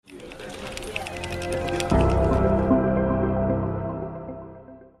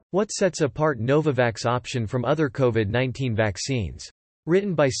What sets apart Novavax option from other COVID-19 vaccines?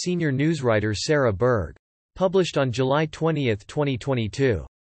 Written by senior newswriter Sarah Berg. Published on July 20, 2022.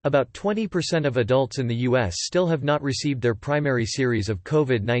 About 20% of adults in the U.S. still have not received their primary series of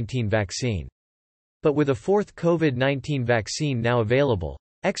COVID-19 vaccine. But with a fourth COVID-19 vaccine now available,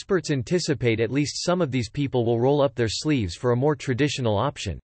 experts anticipate at least some of these people will roll up their sleeves for a more traditional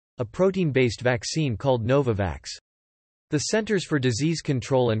option, a protein-based vaccine called Novavax. The Centers for Disease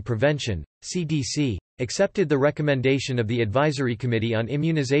Control and Prevention, CDC, accepted the recommendation of the Advisory Committee on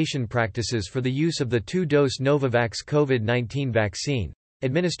Immunization Practices for the use of the two-dose Novavax COVID-19 vaccine,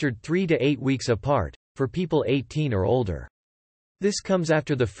 administered 3 to 8 weeks apart, for people 18 or older. This comes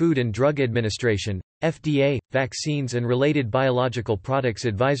after the Food and Drug Administration, FDA, Vaccines and Related Biological Products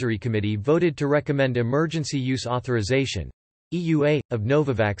Advisory Committee voted to recommend emergency use authorization, EUA, of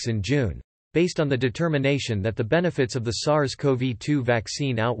Novavax in June, based on the determination that the benefits of the SARS-CoV-2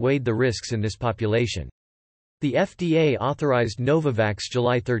 vaccine outweighed the risks in this population. The FDA authorized Novavax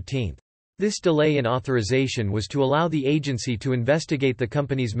July 13. This delay in authorization was to allow the agency to investigate the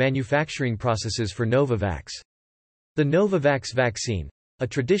company's manufacturing processes for Novavax. The Novavax vaccine, a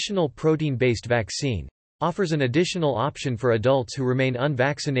traditional protein-based vaccine, offers an additional option for adults who remain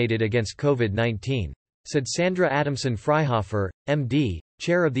unvaccinated against COVID-19, said Sandra Adamson-Freihofer, MD,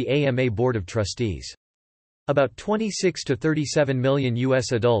 chair of the AMA Board of Trustees. About 26 to 37 million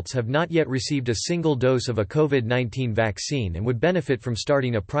U.S. adults have not yet received a single dose of a COVID-19 vaccine and would benefit from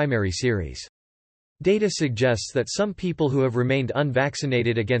starting a primary series. Data suggests that some people who have remained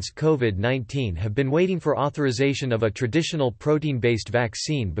unvaccinated against COVID-19 have been waiting for authorization of a traditional protein-based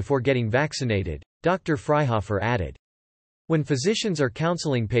vaccine before getting vaccinated, Dr. Freihofer added. When physicians are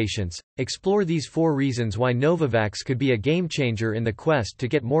counseling patients, explore these 4 reasons why Novavax could be a game-changer in the quest to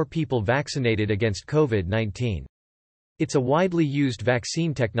get more people vaccinated against COVID-19. It's a widely used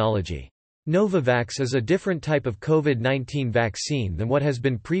vaccine technology. Novavax is a different type of COVID-19 vaccine than what has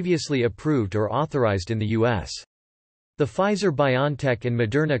been previously approved or authorized in the U.S. The Pfizer-BioNTech and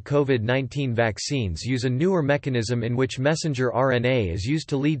Moderna COVID-19 vaccines use a newer mechanism in which messenger RNA is used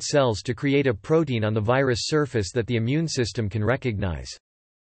to lead cells to create a protein on the virus surface that the immune system can recognize.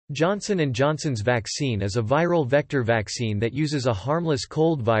 Johnson & Johnson's vaccine is a viral vector vaccine that uses a harmless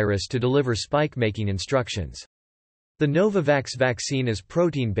cold virus to deliver spike-making instructions. The Novavax vaccine is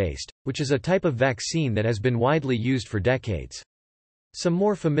protein-based, which is a type of vaccine that has been widely used for decades. Some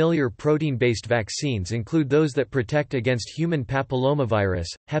more familiar protein-based vaccines include those that protect against human papillomavirus,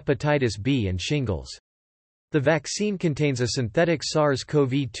 hepatitis B and shingles. The vaccine contains a synthetic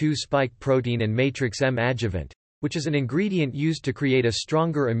SARS-CoV-2 spike protein and matrix M adjuvant, which is an ingredient used to create a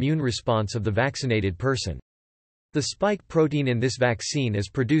stronger immune response of the vaccinated person. The spike protein in this vaccine is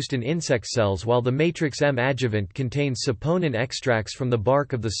produced in insect cells while the matrix M adjuvant contains saponin extracts from the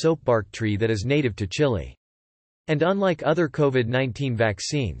bark of the soapbark tree that is native to Chile. And unlike other COVID-19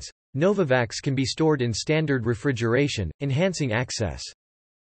 vaccines, Novavax can be stored in standard refrigeration, enhancing access.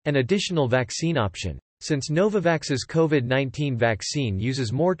 An additional vaccine option. Since Novavax's COVID-19 vaccine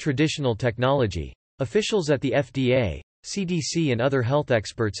uses more traditional technology, officials at the FDA, CDC and other health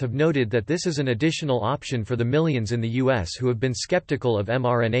experts have noted that this is an additional option for the millions in the U.S. who have been skeptical of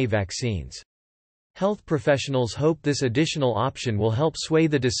mRNA vaccines. Health professionals hope this additional option will help sway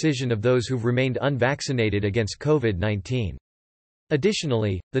the decision of those who've remained unvaccinated against COVID-19.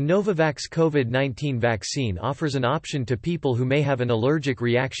 Additionally, the Novavax COVID-19 vaccine offers an option to people who may have an allergic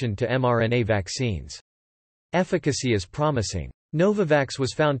reaction to mRNA vaccines. Efficacy is promising. Novavax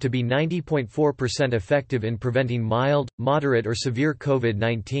was found to be 90.4% effective in preventing mild, moderate or severe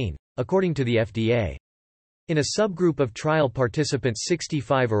COVID-19, according to the FDA. In a subgroup of trial participants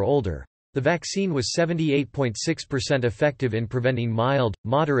 65 or older, the vaccine was 78.6% effective in preventing mild,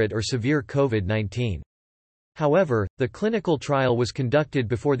 moderate or severe COVID-19. However, the clinical trial was conducted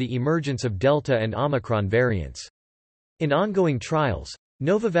before the emergence of Delta and Omicron variants. In ongoing trials,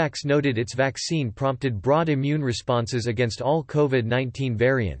 Novavax noted its vaccine prompted broad immune responses against all COVID-19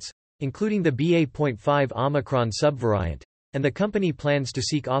 variants, including the BA.5 Omicron subvariant, and the company plans to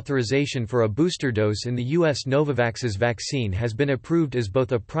seek authorization for a booster dose in the U.S. Novavax's vaccine has been approved as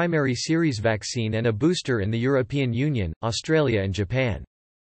both a primary series vaccine and a booster in the European Union, Australia and Japan.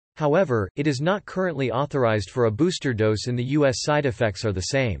 However, it is not currently authorized for a booster dose in the U.S. Side effects are the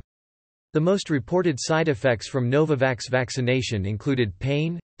same. The most reported side effects from Novavax vaccination included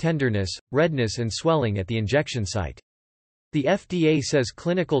pain, tenderness, redness and swelling at the injection site. The FDA says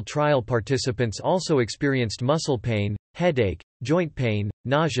clinical trial participants also experienced muscle pain, headache, joint pain,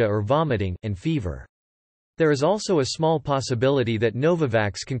 nausea or vomiting, and fever. There is also a small possibility that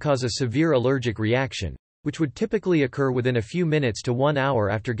Novavax can cause a severe allergic reaction, which would typically occur within a few minutes to 1 hour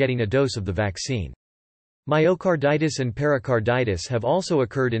after getting a dose of the vaccine. Myocarditis and pericarditis have also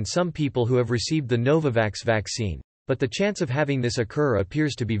occurred in some people who have received the Novavax vaccine, but the chance of having this occur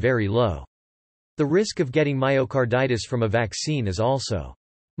appears to be very low. The risk of getting myocarditis from a vaccine is also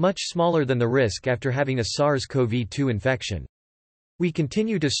much smaller than the risk after having a SARS-CoV-2 infection. We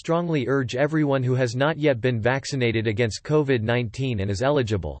continue to strongly urge everyone who has not yet been vaccinated against COVID-19 and is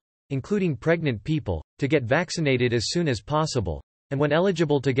eligible, including pregnant people, to get vaccinated as soon as possible, and when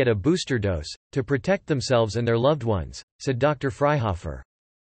eligible to get a booster dose, to protect themselves and their loved ones, said Dr. Freihofer.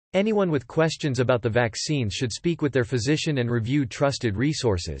 Anyone with questions about the vaccines should speak with their physician and review trusted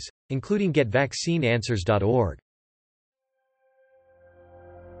resources, including getvaccineanswers.org.